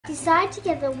Decide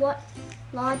together what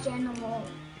large animal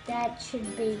Dad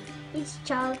should be. Each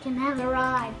child can have a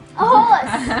ride. A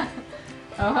horse!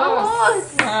 A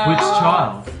horse! Which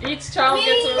child? Each child Me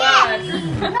gets a ride.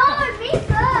 No, me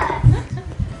first!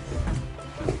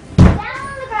 Down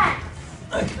on the ground.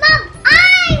 Okay. Mum, I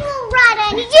will ride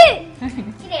on you!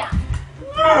 Get out.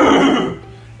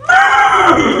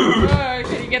 Oh,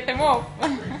 can you get them off?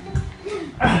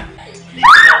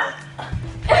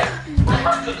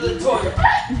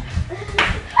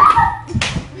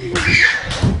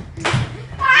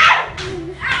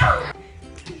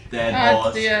 Dead Oh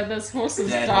horse. dear, this horse has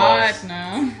Dead died horse.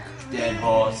 now. Dead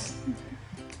horse.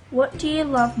 What do you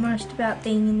love most about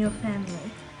being in your family?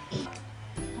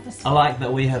 I like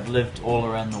that we have lived all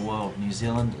around the world. New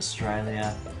Zealand,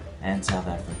 Australia and South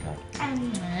Africa.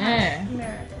 And Yeah.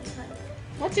 America.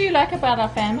 What do you like about our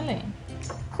family?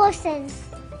 Horses.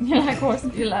 You like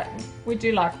horses? We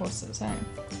do like horses, eh?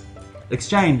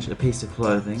 Exchange a piece of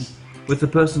clothing with the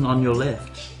person on your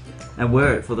left and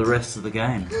wear it for the rest of the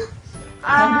game.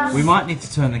 We might need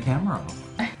to turn the camera off.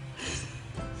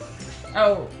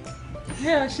 Oh.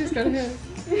 Yeah, she's got hers.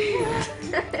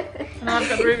 And I've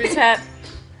got Ruby's hat.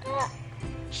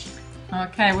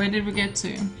 Okay, where did we get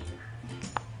to?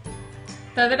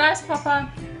 Throw the dice,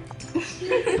 Papa.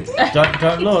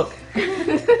 Don't look.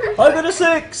 I got a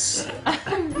 6.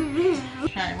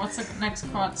 Okay, what's the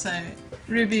next card say?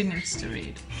 Ruby needs to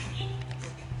read.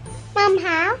 Mum,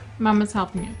 how? Mama's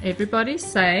helping you. Everybody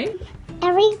say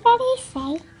Everybody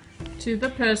say to the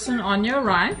person on your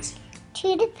right,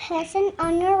 to the person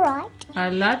on your right, I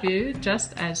love you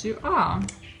just as you are.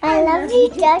 I love you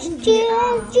just as you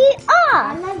are.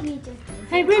 I love you just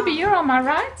Hey Ruby, you're on my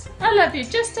right. I love you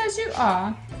just as you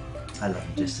are. I love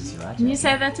you just as you are. Can you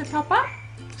say that to Papa?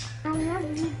 I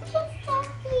love you just as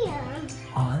you are.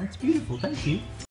 Oh, that's beautiful. Thank you.